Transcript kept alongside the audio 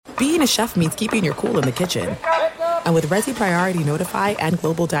being a chef means keeping your cool in the kitchen. And with Resi Priority Notify and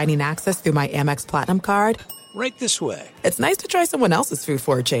Global Dining Access through my Amex Platinum card, Right this way. it's nice to try someone else's food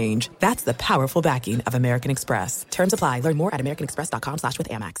for a change. That's the powerful backing of American Express. Terms apply. Learn more at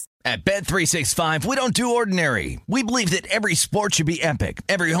americanexpress.com/withAmex. At Bet365, we don't do ordinary. We believe that every sport should be epic.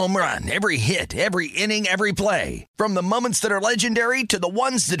 Every home run, every hit, every inning, every play. From the moments that are legendary to the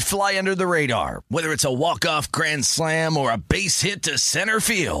ones that fly under the radar. Whether it's a walk-off grand slam or a base hit to center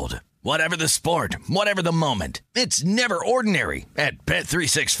field. Whatever the sport, whatever the moment, it's never ordinary at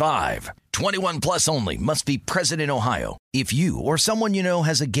Bet365. 21 plus only. Must be present in Ohio. If you or someone you know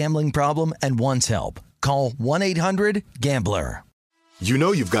has a gambling problem and wants help, call 1-800-GAMBLER. You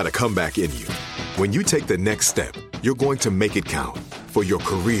know you've got a comeback in you. When you take the next step, you're going to make it count. For your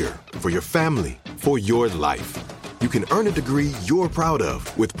career, for your family, for your life. You can earn a degree you're proud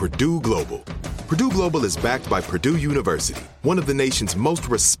of with Purdue Global. Purdue Global is backed by Purdue University, one of the nation's most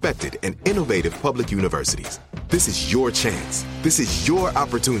respected and innovative public universities. This is your chance. This is your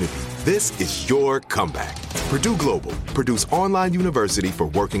opportunity. This is your comeback. Purdue Global, Purdue's online university for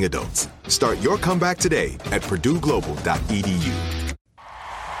working adults. Start your comeback today at purdueglobal.edu.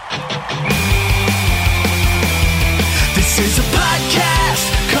 This is a podcast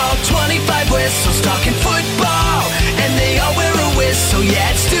called 25 Whistles talking football, and they all wear a whistle. Yeah,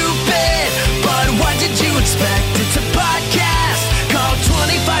 it's stupid, but what did you expect? It's a podcast called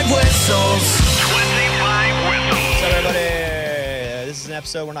 25 Whistles. 25 Whistles. What's up, everybody? This is an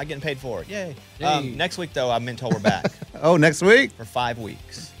episode we're not getting paid for. Yay. Next week, though, I've been told we're back Oh, next week? for 5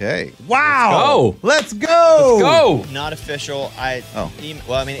 weeks. Okay. Wow. Let's Let's go. Not official. Oh.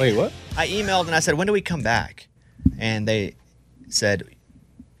 Wait, what? I emailed and I said, when do we come back? And they said,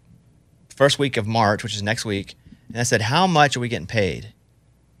 first week of March, which is next week. And I said, how much are we getting paid?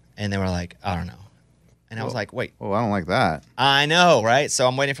 And they were like, I don't know. And I was like, wait. Oh, I don't like that. I know, right? So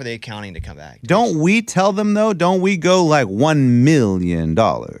I'm waiting for the accounting to come back. Don't we tell them, though? Don't we go like $1 million?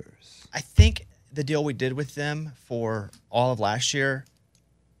 I think the deal we did with them for all of last year,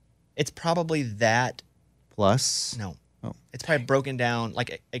 it's probably that. Plus? No. Oh. It's probably broken down,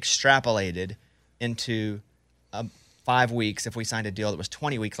 like extrapolated into 5 weeks. If we signed a deal that was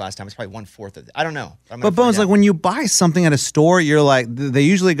 20 weeks last time, it's probably 1/4 of it. I don't know. But Bones, like when you buy something at a store, you're like, they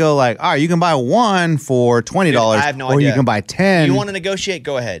usually go like, all right, you can buy one for $20, Dude, I have no or idea. you can buy 10. You want to negotiate?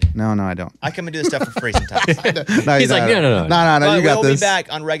 Go ahead. No, I don't. I come and do this stuff for free sometimes. No, He's like, no. No, But you got we'll this. be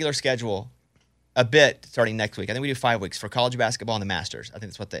back on regular schedule a bit starting next week. I think we do 5 weeks for college basketball and the Masters. I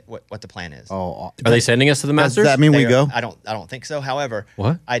think that's what the plan is. Oh, Are they sending us to the Masters? Does that mean we They go? are- I don't think so. However,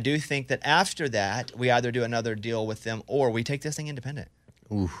 What? I do think that after that, we either do another deal with them or we take this thing independent.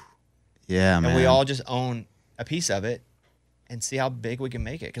 Yeah, man. And we all just own a piece of it and see how big we can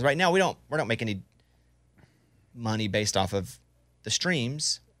make it. Because right now we don't make any money based off of the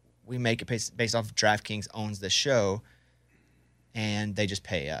streams. We make it based off of DraftKings owns the show, and they just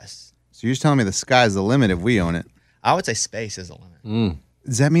pay us. So you're just telling me the sky's the limit if we own it. I would say space is the limit.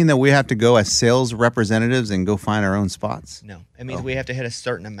 Does that mean that we have to go as sales representatives and go find our own spots? No, it means we have to hit a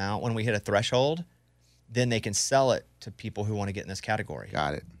certain amount. When we hit a threshold, then they can sell it to people who want to get in this category.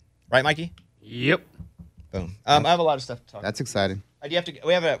 Got it. Right, Mikey? Yep. Boom. I have a lot of stuff to talk about. That's exciting. Do you have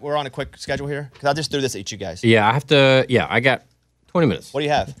to? We're on a quick schedule here because I just threw this at you guys. Yeah, I have to. Yeah, I got 20 minutes. What do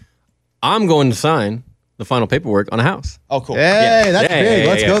you have? I'm going to sign the final paperwork on a house. Oh, cool. Hey, that's Yeah, big. yeah,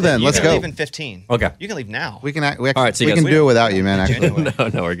 Let's yeah, go yeah. then. You Let's can go. leave in 15. Okay. You can leave now. We can All right, see you we guys. can do it without you, man. Actually,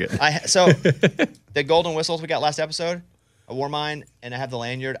 No, we're good. So the golden whistles we got last episode, I wore mine and I have the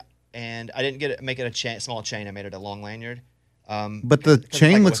lanyard, and I didn't make it a small chain. I made it a long lanyard. but the 'cause it's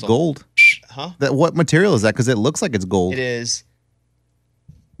chain like a looks whistle. gold. Huh? What material is that? Because it looks like it's gold. It is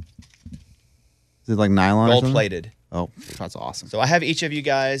Is it like nylon? or gold something? plated. Oh, that's awesome. So I have each of you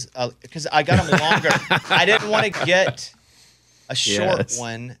guys because I got them longer. I didn't want to get a short Yes.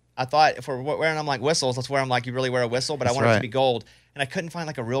 one. I thought if we're wearing them like whistles, let's wear them like you really wear a whistle. But I That's wanted it to right. be gold, and I couldn't find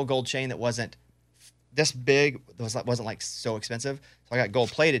like a real gold chain that wasn't this big. Wasn't like so expensive. So I got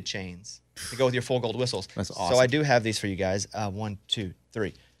gold plated chains to go with your full gold whistles. That's So awesome. I do have these for you guys. 1, 2,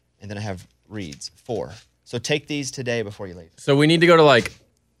 3, and then I have Reid's 4. So take these today before you leave. So we need to go to like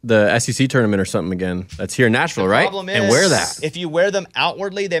the SEC tournament or something again. That's here in Nashville, right? Problem is, and wear that. If you wear them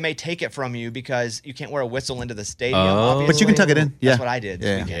outwardly, they may take it from you because you can't wear a whistle into the stadium. Oh. But you can obviously. tuck it in. Yeah. That's what I did. This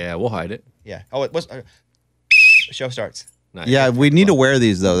Yeah. weekend. Yeah, we'll hide it. Yeah. Oh, it was. Show starts. Nice. Yeah, we need to wear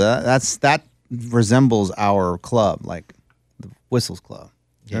these though. That resembles our club, like the Whistles Club.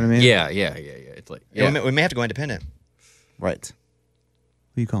 You know what I mean? Yeah. It's like Yeah. We may have to go independent. Right.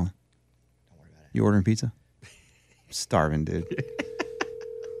 Who you calling? Don't worry about it. You ordering pizza? I'm starving, dude.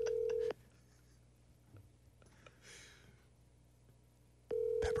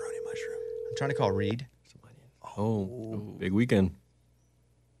 Pepperoni trying to call Reid. Oh, big weekend.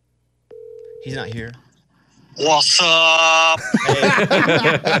 He's not here. What's up?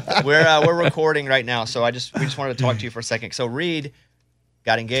 Hey, we're recording right now, so we just wanted to talk to you for a second. So Reid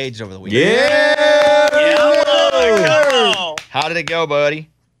got engaged over the weekend. Yeah. Come on. How did it go,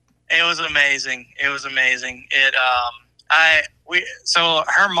 buddy? It was amazing. So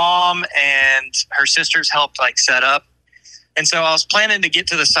her mom and her sisters helped like set up, and so I was planning to get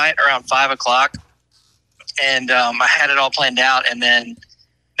to the site around 5:00, and I had it all planned out, and then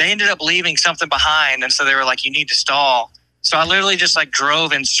they ended up leaving something behind, and so they were like, "You need to stall." So I literally just like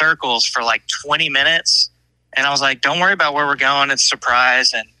drove in circles for like 20 minutes, and I was like, "Don't worry about where we're going. It's a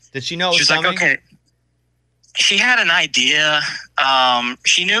surprise." And Did she know it was she was like, coming? "Okay." She had an idea.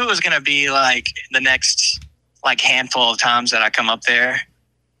 She knew it was going to be like the next like handful of times that I come up there.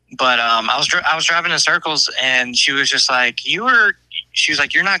 But I was driving in circles, and she was just like, she was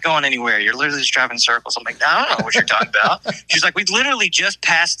like, "You're not going anywhere. You're literally just driving in circles." I'm like, "I don't know what you're talking about." She's like, "We literally just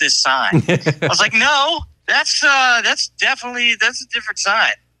passed this sign." I was like, "No, that's a different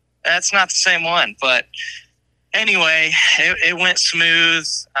sign. That's not the same one." But anyway, it went smooth.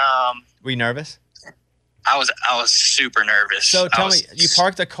 Were you nervous? I was super nervous. So tell me, you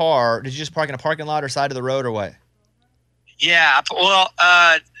parked the car. Did you just park in a parking lot or side of the road or what? Yeah. Well,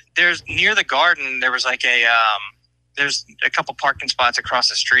 there's near the garden. There was like there's a couple parking spots across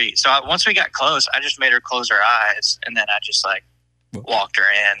the street. So once we got close, I just made her close her eyes, and then I just like walked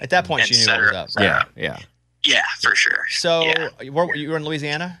her in. At that point, she knew what was up. Yeah. Yeah, for sure. So yeah. you were in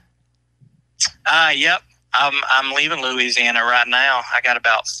Louisiana? Yep. I'm leaving Louisiana right now. I got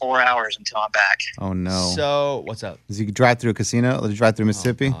about 4 hours until I'm back. Oh no. So what's up? Does he drive through a casino? Does he drive through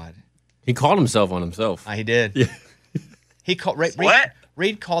Mississippi? Oh, God. He called himself on himself. He did. Yeah. He called. What?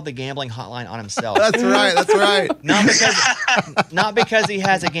 Reid called the gambling hotline on himself. That's right. That's right. Not because he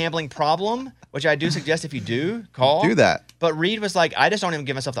has a gambling problem, which I do suggest if you do call, Do that. But Reid was like, I just don't even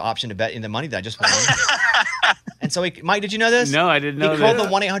give myself the option to bet in the money that I just won. And so Mike, did you know this? No, I didn't know He called that.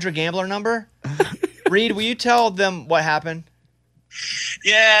 the 1-800-GAMBLER number. Reid, will you tell them what happened?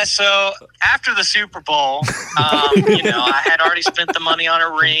 Yeah, so after the Super Bowl, I had already spent the money on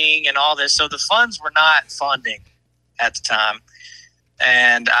a ring and all this, so the funds were not funding at the time,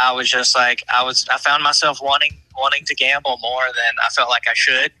 and I was just like, I found myself wanting to gamble more than I felt like I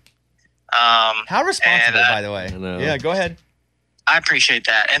should. How responsible, by the way. I know. Yeah, go ahead. I appreciate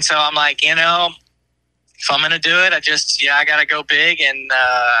that, and so I'm like, if I'm gonna do it, I gotta go big, and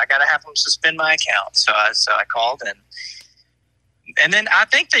I gotta have them suspend my account. So I called, and then I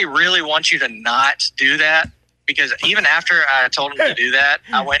think they really want you to not do that, because even after I told them to do that,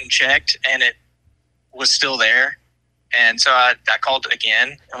 I went and checked, and it was still there. And so I called it again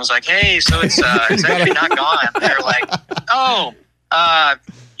and was like, "Hey, so it's actually not gone." They're like, "Oh,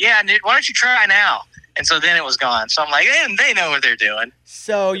 yeah, why don't you try now?" And so then it was gone. So I'm like, they know what they're doing.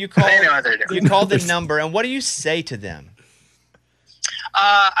 So you called. They know what they're doing. You called the number, and what do you say to them?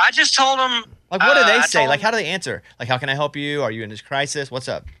 I just told them. Like, what do they I say? told Like, them- how do they answer? Like, how can I help you? Are you in this crisis? What's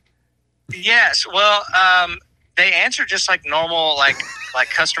up? Yes. Well, they answered just like normal, like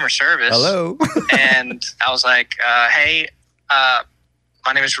customer service. Hello. And I was like, "Hey,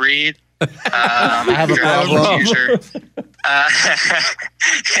 my name is Reid. I have a problem." User.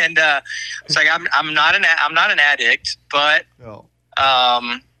 And it's like I'm not an addict, but No.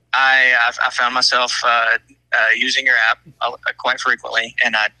 I found myself using your app quite frequently,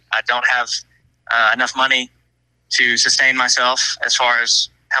 and I don't have enough money to sustain myself as far as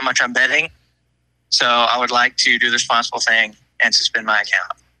how much I'm betting. So I would like to do the responsible thing and suspend my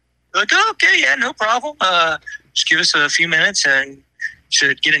account." They're like, "Oh, okay, yeah, no problem. Just give us a few minutes and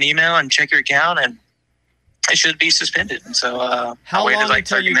should get an email and check your account, and it should be suspended." And so How I waited long like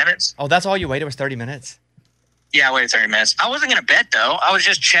until 30 minutes. Oh, that's all you waited was 30 minutes? Yeah, I waited 30 minutes. I wasn't going to bet, though. I was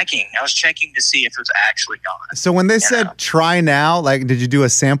just checking. I was checking to see if it was actually gone. So when they said try now, like, did you do a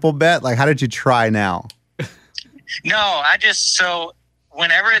sample bet? Like, how did you try now? No, so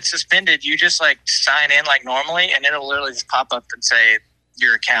whenever it's suspended, you just like sign in like normally, and it'll literally just pop up and say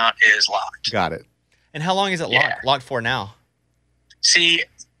your account is locked. Got it. And how long is it locked for now? See,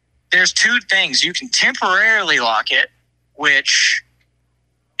 there's two things. You can temporarily lock it, which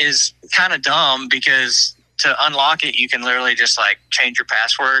is kind of dumb, because to unlock it, you can literally just like change your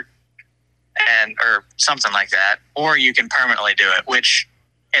password or something like that, or you can permanently do it, which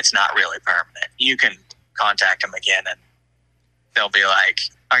it's not really permanent. You can contact them again, and they'll be like,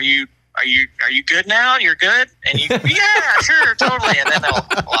 "Are you good now? You're good?" And you, "Yeah, sure, totally." And then they'll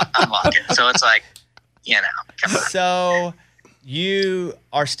unlock it. So it's like, come on. So you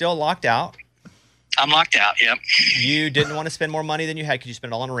are still locked out. I'm locked out. Yep. You didn't want to spend more money than you had because you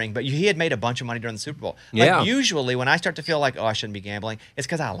spent it all on a ring, but he had made a bunch of money during the Super Bowl. Like, Yeah. usually when I start to feel like, I shouldn't be gambling, it's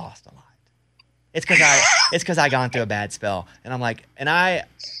because I lost a lot. It's because I got into a bad spell, and I'm like, and I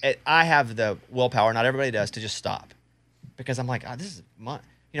have the willpower, not everybody does, to just stop, because I'm like, this is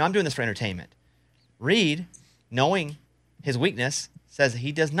I'm doing this for entertainment. Reid, knowing his weakness, says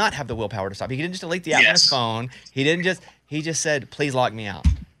he does not have the willpower to stop. He didn't just delete the app on his phone. He just said, please lock me out.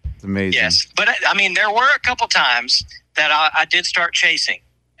 It's amazing. Yes, but I mean, there were a couple times that I did start chasing,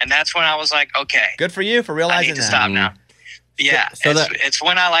 and that's when I was like, okay, good for you for realizing I need to that. stop now. Yeah, So it's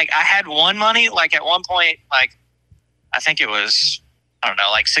when I had won money. Like at one point, like I think it was, I don't know,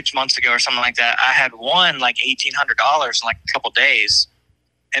 like 6 months ago or something like that. I had won like $1,800 in like a couple days,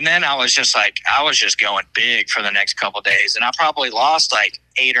 and then I was just going big for the next couple days, and I probably lost like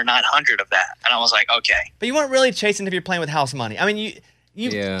 800 or 900 of that, and I was like, okay. But you weren't really chasing if you're playing with house money. I mean, you.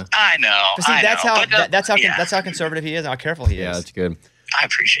 Yeah. I know. But see, that's how conservative he is and how careful he is. Yeah, that's good. I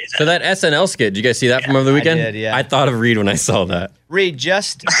appreciate that. So that SNL skit, did you guys see that from over the weekend? I did, yeah. I thought of Reid when I saw that. Reid,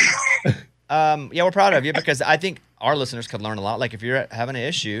 just we're proud of you because I think our listeners could learn a lot. Like if you're having an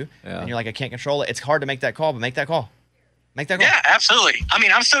issue and you're like, I can't control it, it's hard to make that call, but make that call. Make that call. Yeah, absolutely. I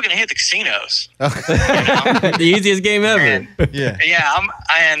mean, I'm still going to hit the casinos. The easiest game ever. Yeah.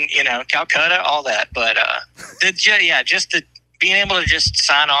 Yeah, Calcutta, all that. But just being able to just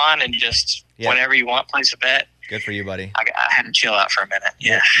sign on and just whenever you want, place a bet. Good for you, buddy. I had to chill out for a minute.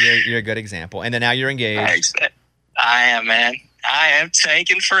 Yeah. You're a good example. And then now you're engaged. I am, man. I am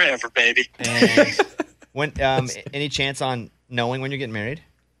taking forever, baby. And when any chance on knowing when you're getting married?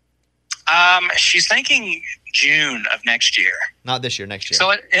 She's thinking June of next year. Not this year, next year.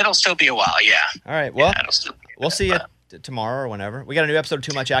 So it'll still be a while, yeah. All right. Well, we'll see you tomorrow or whenever. We got a new episode of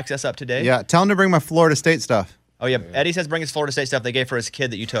Too Much Access up today. Yeah, tell him to bring my Florida State stuff. Oh, yeah. Eddie says bring his Florida State stuff they gave for his kid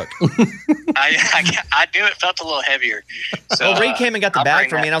that you took. I knew it felt a little heavier. So, Reid came and got the bag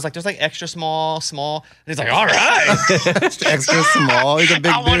for me, and I was like, there's like extra small. And he's like, all right. Extra small. He's a big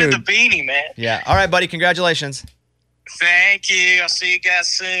dude. I wanted the beanie, man. Yeah. All right, buddy. Congratulations. Thank you. I'll see you guys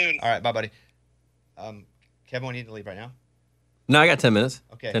soon. All right. Bye, buddy. Kevin, we need to leave right now. No, I got 10 minutes.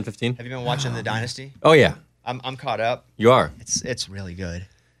 Okay. 10, 15. Have you been watching The Dynasty? Oh, yeah. I'm caught up. You are? It's really good.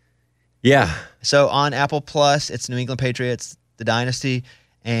 Yeah. So on Apple Plus, it's New England Patriots, The Dynasty,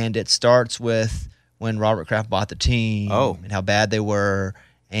 and it starts with when Robert Kraft bought the team and how bad they were.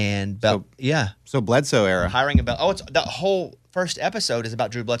 And So Bledsoe era. Hiring a Bell. Oh, it's the whole first episode is about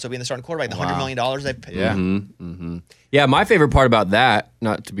Drew Bledsoe being the starting quarterback. The $100 million they paid. Yeah. Mm-hmm. Yeah, my favorite part about that,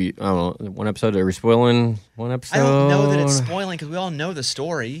 not to be, I don't know, one episode, are we spoiling one episode? I don't know that it's spoiling because we all know the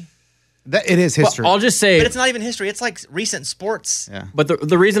story. It is history. Well, I'll just say. But it's not even history. It's like recent sports. Yeah. But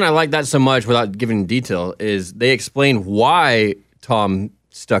the reason I like that so much without giving detail is they explain why Tom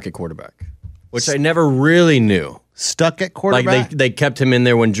stuck at quarterback, which I never really knew. Stuck at quarterback? Like they kept him in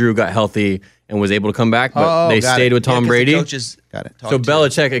there when Drew got healthy and was able to come back, but they stayed with Tom Brady. Got it. So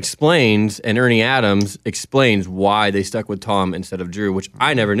Belichick explains, and Ernie Adams explains why they stuck with Tom instead of Drew, which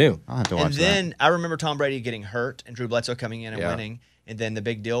I never knew. I'll have to watch and then I remember Tom Brady getting hurt and Drew Bledsoe coming in and winning. And then the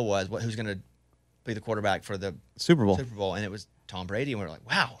big deal was who's going to be the quarterback for the Super Bowl. And it was Tom Brady. And we were like,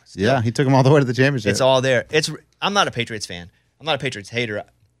 wow. Yeah, he took him all the way to the championship. It's all there. I'm not a Patriots fan. I'm not a Patriots hater.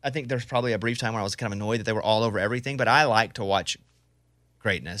 I think there's probably a brief time where I was kind of annoyed that they were all over everything, but I like to watch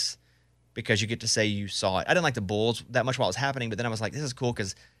greatness because you get to say you saw it. I didn't like the Bulls that much while it was happening, but then I was like, this is cool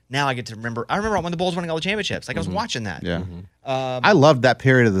because now I get to remember. I remember when the Bulls winning all the championships. Like I was watching that. Yeah. I loved that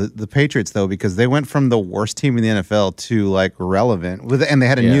period of the Patriots though because they went from the worst team in the NFL to like relevant and they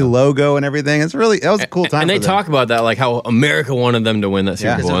had a new logo and everything. That was a cool time. And they talk about that like how America wanted them to win that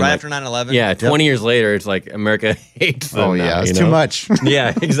Super Bowl. Right after 9/11. Yeah, 20 years later, it's like America hates them. Oh yeah, it's too much.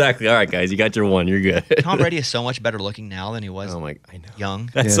 Yeah, exactly. All right, guys, you got your one. You're good. Tom Brady is so much better looking now than he was. Oh my, I know. Young.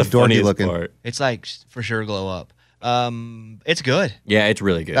 That's the funniest looking part. It's like for sure glow up. It's good. Yeah, it's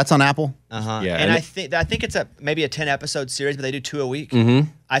really good. That's on Apple. Yeah, and I think it's maybe a 10 episode series, but they do 2 a week. Mm-hmm.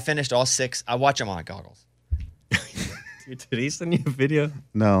 I finished all 6. I watch them on goggles. Did he send you a video?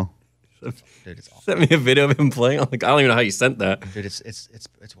 No. Dude, it's awful. Sent me a video of him playing. I'm like, I don't even know how you sent that. Dude, it's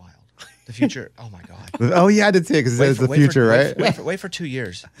wild. The future. Oh my god. Oh yeah, I did see it because it's the future, right? Wait for 2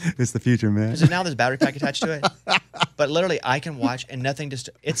 years. It's the future, man. Because now there's a battery pack attached to it. But literally, I can watch and nothing just.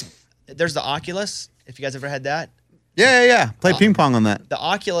 There's the Oculus. If you guys ever had that. Yeah. Play ping pong on that. The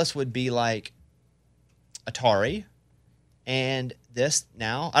Oculus would be like Atari, and this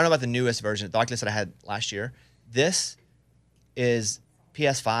now I don't know about the newest version. The Oculus that I had last year. This is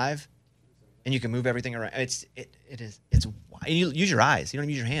PS5, and you can move everything around. It's and you use your eyes. You don't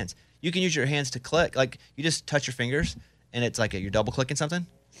even use your hands. You can use your hands to click. Like you just touch your fingers, and it's like you're double clicking something.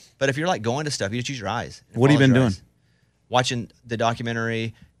 But if you're like going to stuff, you just use your eyes. What have you been doing? Watching the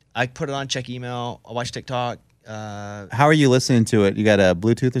documentary. I put it on, check email. I watch TikTok. How are you listening to it? You got a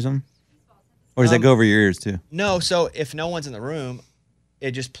Bluetooth or something? Or does that go over your ears too? No. So if no one's in the room,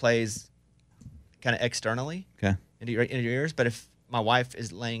 it just plays kind of externally into your ears. But if my wife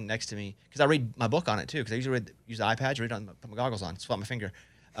is laying next to me, because I read my book on it too, because I usually use the iPad, put my goggles on, swap my finger.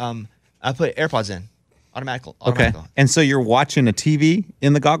 I put AirPods in, automatically. Okay. And so you're watching a TV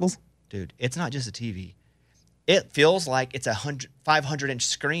in the goggles? Dude, it's not just a TV. It feels like it's a 500-inch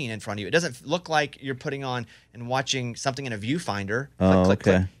screen in front of you. It doesn't look like you're putting on and watching something in a viewfinder.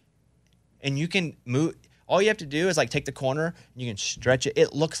 Click. And you can move. All you have to do is like take the corner and you can stretch it.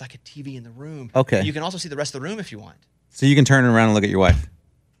 It looks like a TV in the room. Okay. You can also see the rest of the room if you want. So you can turn around and look at your wife.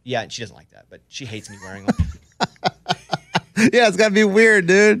 Yeah, she doesn't like that, but she hates me wearing them. Yeah, it's gotta be weird,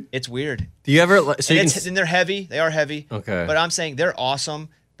 dude. It's weird. Do you ever? And they're heavy. They are heavy. Okay. But I'm saying they're awesome.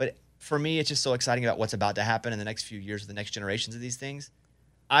 But for me, it's just so exciting about what's about to happen in the next few years with the next generations of these things.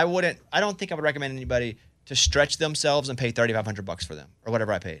 I don't think I would recommend anybody to stretch themselves and pay $3,500 for them or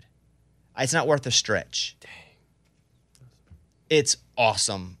whatever I paid. It's not worth the stretch. Dang. It's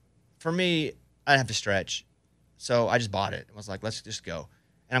awesome. For me, I didn't have to stretch. So I just bought it. I was like, let's just go.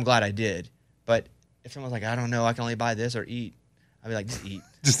 And I'm glad I did. But if someone's like, I don't know, I can only buy this or eat, I'd be like, just eat.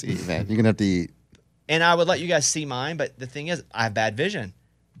 Just eat, man. You're going to have to eat. And I would let you guys see mine. But the thing is, I have bad vision.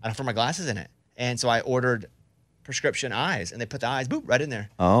 I don't throw my glasses in it. And so I ordered prescription eyes. And they put the eyes, boop, right in there.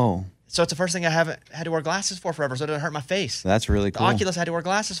 Oh. So it's the first thing I haven't had to wear glasses for forever. So it doesn't hurt my face. That's really cool. The Oculus I had to wear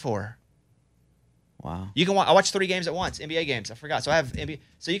glasses for. Wow. You can I watched 3 games at once, NBA games. I forgot. So I have NBA.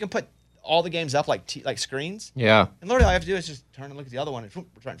 So you can put all the games up like screens. Yeah. And literally all you have to do is just turn and look at the other one. And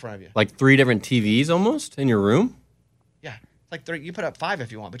it's right in front of you. Like 3 different TVs almost in your room? Yeah. It's like 3. You put up 5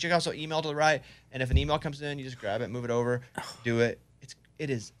 if you want. But you can also email to the right. And if an email comes in, you just grab it, move it over, do it. It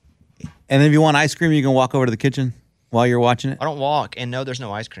is. And if you want ice cream, you can walk over to the kitchen while you're watching it? I don't walk. And no, there's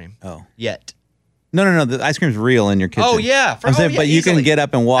no ice cream. Oh. Yet. No. The ice cream's real in your kitchen. Oh, yeah. I'm saying, but you easily. can get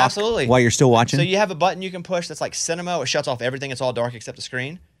up and walk Absolutely. while you're still watching? So you have a button you can push that's like cinema. It shuts off everything. It's all dark except the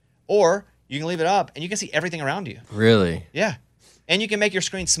screen. Or you can leave it up and you can see everything around you. Really? Yeah. And you can make your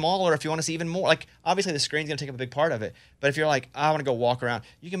screen smaller if you want to see even more. Like, obviously, the screen's going to take up a big part of it. But if you're like, I want to go walk around,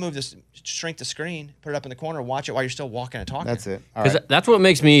 you can move this, shrink the screen, put it up in the corner, watch it while you're still walking and talking. That's it. All Because right. that's what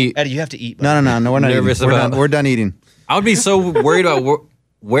makes me. Eddie, you have to eat. Buddy. No, we're not Nervous eating. about- We're done eating. I would be so worried about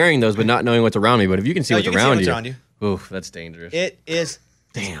wearing those, but not knowing what's around me. But if you can see what's you can around see you, what's around you. Oof, that's dangerous. It is.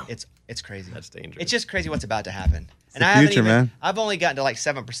 Damn. It's crazy. That's dangerous. It's just crazy what's about to happen. And the I haven't future, even, man. I've only gotten to like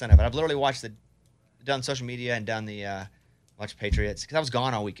 7% of it. I've literally done social media and done the watch Patriots because I was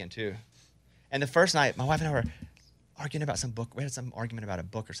gone all weekend too. And the first night, my wife and I were arguing about some book. We had some argument about a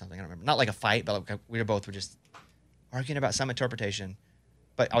book or something. I don't remember. Not like a fight, but like we were just arguing about some interpretation.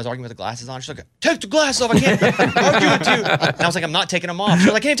 But I was arguing with the glasses on. She's like, take the glasses off. I can't argue with you. And I was like, I'm not taking them off. She's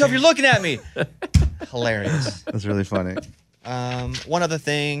like, I can't tell if you're looking at me. Hilarious. That's really funny. One other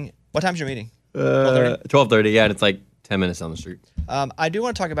thing. What time's your meeting? 12:30. Yeah, and it's like 10 minutes down the street. I do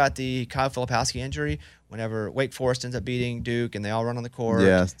want to talk about the Kyle Filipowski injury. Whenever Wake Forest ends up beating Duke and they all run on the court.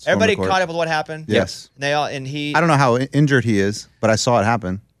 Yeah, everybody the court. caught up with what happened. Yes. And he. I don't know how injured he is, but I saw it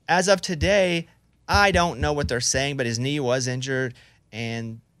happen. As of today, I don't know what they're saying, but his knee was injured,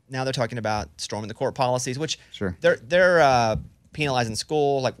 and now they're talking about storming the court policies, which Sure. they're penalizing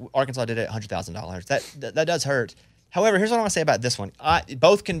school. Like Arkansas did it, $100,000. That does hurt. However, here's what I want to say about this one.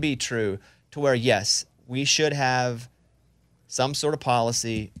 Both can be true to where, yes, we should have some sort of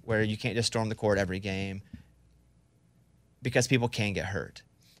policy where you can't just storm the court every game because people can get hurt.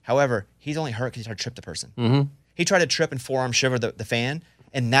 However, he's only hurt because he tried to trip the person. Mm-hmm. He tried to trip and forearm shiver the fan,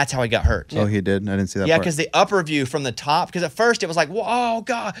 and that's how he got hurt. Oh, he did? I didn't see that Yeah, part. because the upper view from the top, because at first it was like, oh,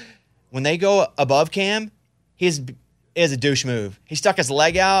 God. When they go above cam, he is a douche move. He stuck his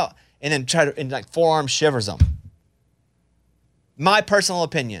leg out and then tried to, and like forearm shivers him. My personal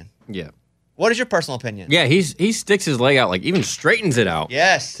opinion. Yeah. What is your personal opinion? Yeah, he sticks his leg out, like even straightens it out.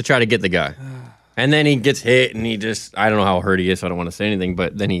 Yes. To try to get the guy. And then he gets hit and I don't know how hurt he is, so I don't want to say anything,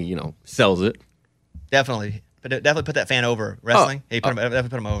 but then he, sells it. Definitely. But definitely put that fan over wrestling. He definitely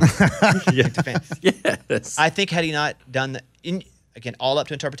put him over. Yeah. The fan. Yes. I think had he not done that, again, all up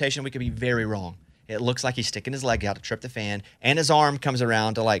to interpretation, we could be very wrong. It looks like he's sticking his leg out to trip the fan, and his arm comes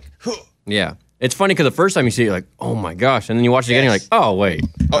around to like, Yeah. It's funny because the first time you see it, you're like, oh my gosh. And then you watch it again, you're like, oh, wait.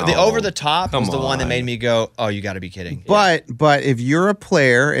 The over the top was the one that on. made me go, oh, you got to be kidding. But if you're a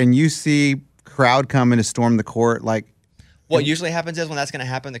player and you see crowd coming to storm the court, like What usually happens is when that's going to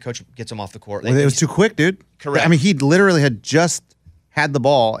happen, the coach gets him off the court. it was too quick, dude. Correct. I mean, he literally had just had the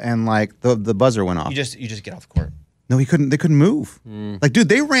ball and like the buzzer went off. You just get off the court. No, he couldn't. They couldn't move. Like, dude,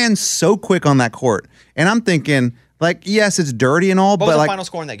 they ran so quick on that court, and I'm thinking, like, yes, it's dirty and all, What but was the like, final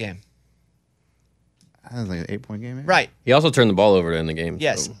score in that game? that was like an 8-point game. Maybe? Right. He also turned the ball over in the game.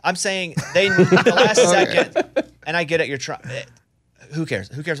 Yes. so- I'm saying the last second, and I get it, you're trying. Who cares?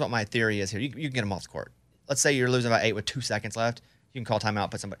 Who cares what my theory is here? You can get them off the court. Let's say you're losing by 8 with 2 seconds left. You can call timeout,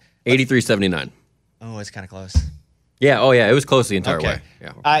 put somebody. 83-79. Oh, it's kind of close. Yeah. Oh, yeah. It was close the entire way.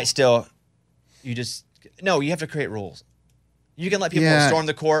 Yeah. You have to create rules. You can let people Yeah. storm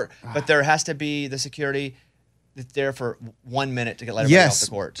the court, but there has to be the security that's there for 1 minute to let everybody off the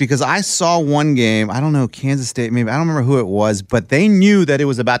court. Because I saw one game, I don't know, Kansas State, maybe, I don't remember who it was, but they knew that it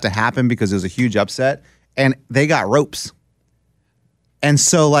was about to happen because it was a huge upset, and they got ropes. And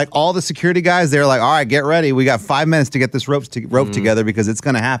so, like, all the security guys, they're like, all right, get ready. We got 5 minutes to get this rope together because it's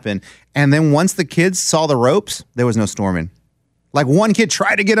going to happen. And then once the kids saw the ropes, there was no storming. Like, one kid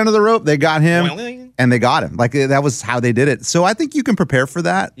tried to get under the rope, they got him, Boing. and they got him. Like, that was how they did it. So I think you can prepare for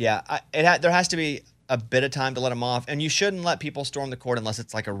that. Yeah, there has to be a bit of time to let them off, and you shouldn't let people storm the court unless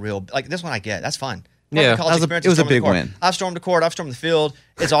it's like a real, like this one I get. That's fun. Yeah, College experience it was a storming the big court. win. I've stormed the court. I've stormed the field.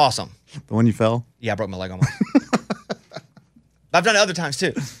 It's awesome. The one you fell? Yeah, I broke my leg almost. I've done it other times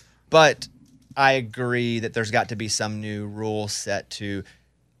too. But I agree that there's got to be some new rule set to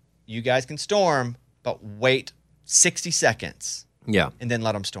you guys can storm, but wait 60 seconds Yeah. and then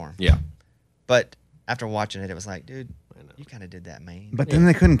let them storm. Yeah. But after watching it was like, dude, you kind of did that, man. But then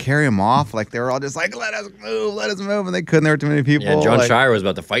they couldn't carry him off. Like, they were all just like, let us move. And they couldn't. There were too many people. Yeah. John like, Shire was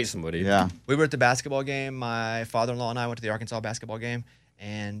about to fight somebody. Yeah. We were at the basketball game. My father-in-law and I went to the Arkansas basketball game,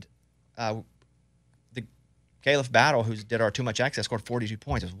 and the Caliph Battle, who did our Too Much Access, scored 42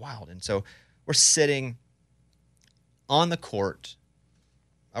 points. It was wild. And so we're sitting on the court,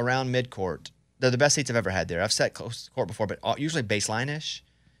 around mid-court. They're the best seats I've ever had there. I've sat close to the court before, but usually baseline-ish,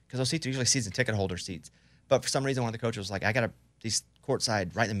 because those seats are usually season ticket holder seats. But for some reason, one of the coaches was like, I got these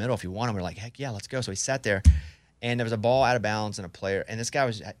courtside right in the middle if you want them. We're like, heck yeah, let's go. So he sat there, and there was a ball out of bounds and a player, and this guy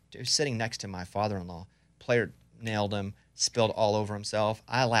was sitting next to my father-in-law. Player nailed him, spilled all over himself.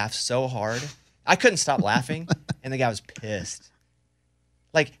 I laughed so hard. I couldn't stop laughing, and the guy was pissed.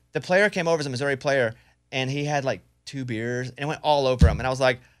 Like, the player came over as a Missouri player, and he had like 2 beers, and it went all over him. And I was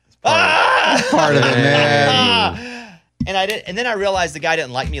like, Part of it, man. And I did, and then I realized the guy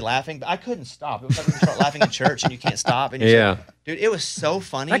didn't like me laughing, but I couldn't stop. It was like when you start laughing in church and you can't stop. And dude, it was so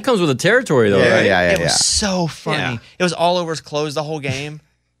funny. That comes with the territory, though, Yeah, right? yeah. It was so funny. Yeah. It was all over his clothes the whole game.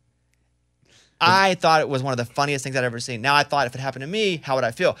 I thought it was one of the funniest things I'd ever seen. Now, I thought if it happened to me, how would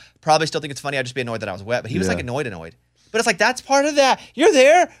I feel? Probably still think it's funny. I'd just be annoyed that I was wet. But he was like annoyed. But it's like, that's part of that. You're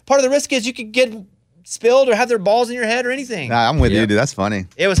there. Part of the risk is you could get spilled or have their balls in your head or anything. Nah, I'm with you, dude. That's funny.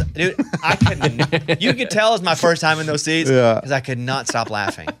 It was, dude, I couldn't. You could tell it was my first time in those seats because I could not stop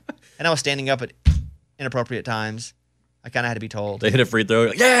laughing. And I was standing up at inappropriate times. I kind of had to be told. They hit a free throw.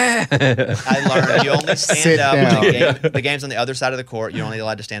 Like, yeah. I learned you only stand Sit up. down. The game's on the other side of the court. You're only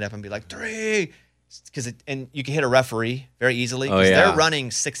allowed to stand up and be like, 3. And you can hit a referee very easily because they're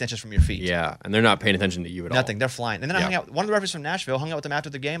running 6 inches from your feet. Yeah, and they're not paying attention to you at all. Nothing. They're flying. And then I hung out. One of the referees from Nashville hung out with them after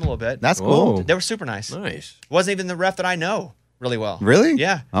the game a little bit. That's cool. Whoa. They were super nice. Nice. Wasn't even the ref that I know really well. Really?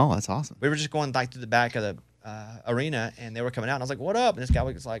 Yeah. Oh, that's awesome. We were just going like to the back of the arena, and they were coming out. And I was like, "What up?" And this guy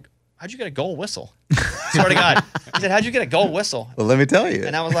was like, "How'd you get a goal whistle?" Swear to God, he said, "How'd you get a goal whistle?" Well, let me tell you.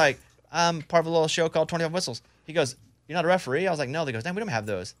 And I was like, "I'm part of a little show called 25 Whistles." He goes, "You're not a referee?" I was like, "No." They goes, "Damn, we don't have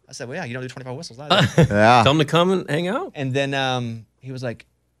those." I said, "Well, yeah, you don't do 25 whistles either." Yeah. Tell them to come and hang out. And then he was like,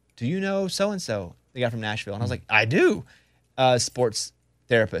 "Do you know so and so, the guy from Nashville?" And I was like, "I do." Sports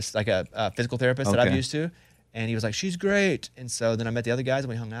therapist, like a physical therapist that I've Okay. used to. And he was like, "She's great." And so then I met the other guys and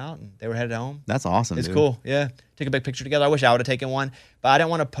we hung out and they were headed home. That's awesome, It's dude. cool. Yeah. Took a big picture together. I wish I would have taken one, but I didn't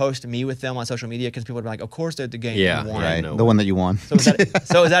want to post me with them on social media because people would be like, "Of course they're at the game." Yeah, You won." Right. No the way. one that you won. So it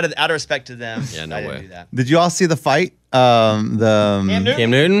was out of respect to them. Yeah, no I didn't way. do that. Did you all see the fight? Cam Cam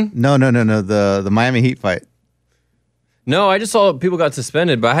Newton? No. The Miami Heat fight. No, I just saw people got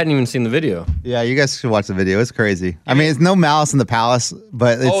suspended, but I hadn't even seen the video. Yeah, you guys should watch the video. It's crazy. I mean, it's no malice in the palace,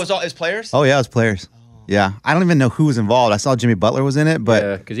 but it's, It's players? oh yeah, it's players. Yeah, I don't even know who was involved. I saw Jimmy Butler was in it, but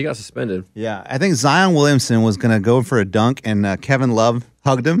Yeah, because he got suspended. yeah, I think Zion Williamson was gonna go for a dunk, and Kevin Love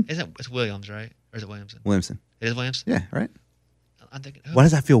hugged him. It's Williams, right? Or is it Williamson? Williamson. It is Williams? Yeah, right. I'm thinking, who? Why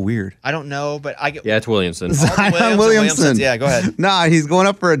does that feel weird? I don't know, but I get Yeah, it's Williamson. Zion Williamson, Williamson. Yeah, go ahead. Nah, he's going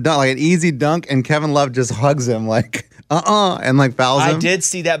up for a dunk, like an easy dunk, and Kevin Love just hugs him like and like fouls him. I did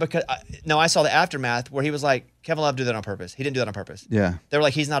see that because I saw the aftermath where he was like, Kevin Love did that on purpose. He didn't do that on purpose. Yeah. They were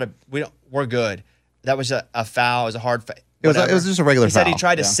like, we're good. That was a foul. It was a hard foul. It was just a regular He said he foul.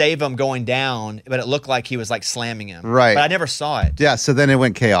 tried to Yeah. save him going down, but it looked like he was like slamming him. Right. But I never saw it. Yeah, so then it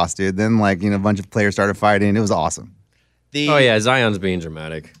went chaos, dude. Then a bunch of players started fighting. It was awesome. Oh, yeah, Zion's being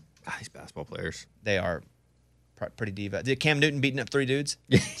dramatic. God, these basketball players. They are pretty diva. Did Cam Newton beating up 3 dudes?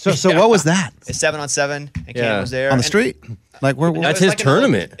 So what was that? It's 7-on-7, and Cam was there. On the street? Like, where? That's his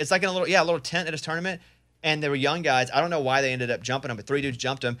tournament. It's like in a little tent at his tournament. And there were young guys. I don't know why they ended up jumping him, but 3 dudes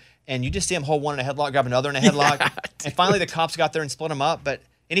jumped him. And you just see him hold one in a headlock, grab another in a headlock. And finally the cops got there and split him up. And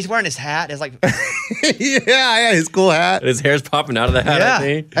he's wearing his hat. It's like, yeah, his cool hat. And his hair's popping out of the hat, I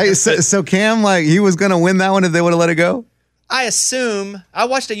think. Hey, so Cam, like, he was going to win that one if they would have let it go? I assume. I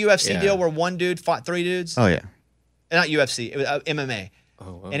watched a UFC deal where one dude fought 3 dudes. Oh, yeah. Not UFC. It was MMA.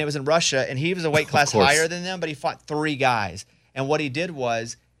 Oh, wow. And it was in Russia. And he was a weight class higher than them, but he fought 3 guys. And what he did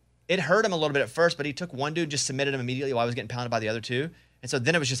was, it hurt him a little bit at first, but he took one dude, just submitted him immediately while I was getting pounded by the other 2. And so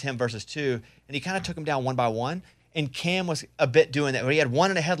then it was just him versus 2. And he kind of took him down one by one. And Cam was a bit doing that, where he had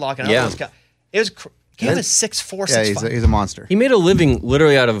one in a headlock and another Cam is 6'4", 6'5". He's a monster. He made a living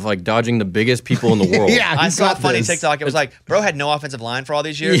literally out of like dodging the biggest people in the world. Yeah, I saw a funny TikTok. It was like, bro had no offensive line for all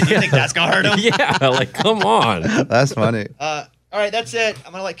these years. Do you think that's gonna hurt him? Yeah, like come on. That's funny. All right, that's it.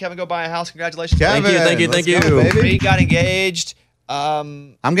 I'm gonna let Kevin go buy a house. Congratulations, Kevin. Thank you. Let's go, baby. Reid got engaged.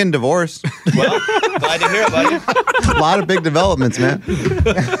 I'm getting divorced. Well, glad to hear it, buddy. A lot of big developments, man.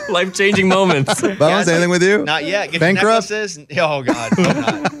 Life-changing moments. Bones, anything with you? Not yet. Get Bankrupt? your necklaces. Oh, God. Hope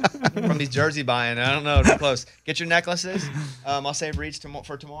not. From these jersey buying. I don't know. Too close. Get your necklaces. I'll save Reid's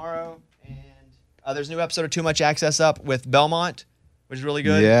for tomorrow. And there's a new episode of Too Much Access up with Belmont, which is really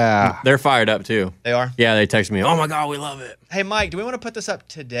good. Yeah. They're fired up too. They are? Yeah, they text me. Oh my God, we love it. Hey, Mike, do we want to put this up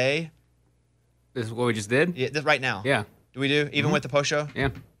today? This is what we just did? Yeah, right now. Yeah. Do we do? Even with the post show?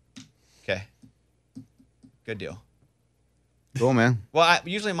 Yeah. Okay. Good deal. Cool, man. Well,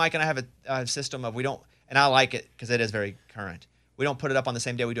 usually Mike and I have a system of we don't, and I like it because it is very current. We don't put it up on the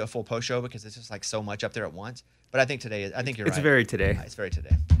same day we do a full post show because it's just like so much up there at once. But I think you're right. It's very today. It's very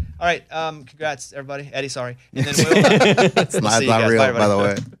today. All right. Congrats, everybody. Eddie, sorry. And then we'll It's not real, Bye, by the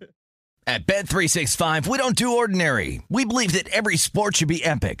way. At Bet365, we don't do ordinary. We believe that every sport should be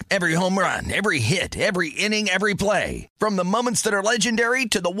epic. Every home run, every hit, every inning, every play. From the moments that are legendary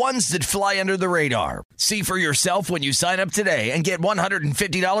to the ones that fly under the radar. See for yourself when you sign up today and get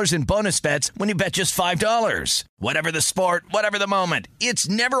 $150 in bonus bets when you bet just $5. Whatever the sport, whatever the moment, it's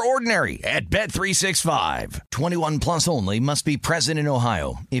never ordinary at Bet365. 21 plus only. Must be present in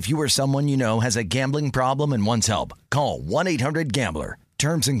Ohio. If you or someone you know has a gambling problem and wants help, call 1-800-GAMBLER.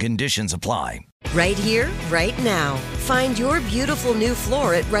 Terms and conditions apply. Right here, right now. Find your beautiful new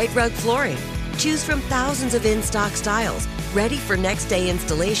floor at Right Rug Flooring. Choose from thousands of in-stock styles, ready for next day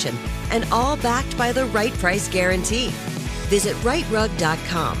installation, and all backed by the right price guarantee. Visit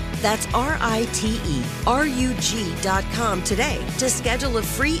rightrug.com. That's RITERUG.com today to schedule a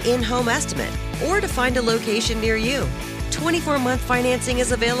free in-home estimate or to find a location near you. 24-month financing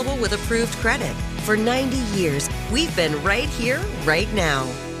is available with approved credit. For 90 years, we've been right here, right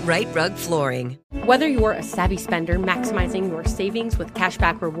now. Right Rug Flooring. Whether you're a savvy spender maximizing your savings with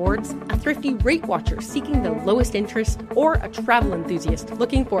cashback rewards, a thrifty rate watcher seeking the lowest interest, or a travel enthusiast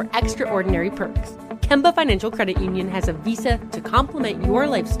looking for extraordinary perks, Kemba Financial Credit Union has a visa to complement your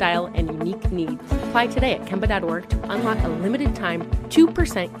lifestyle and unique needs. Apply today at Kemba.org to unlock a limited time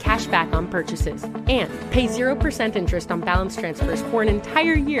 2% cash back on purchases and pay 0% interest on balance transfers for an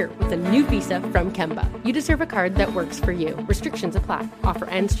entire year with a new visa from Kemba. You deserve a card that works for you. Restrictions apply. Offer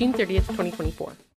ends June 30th, 2024.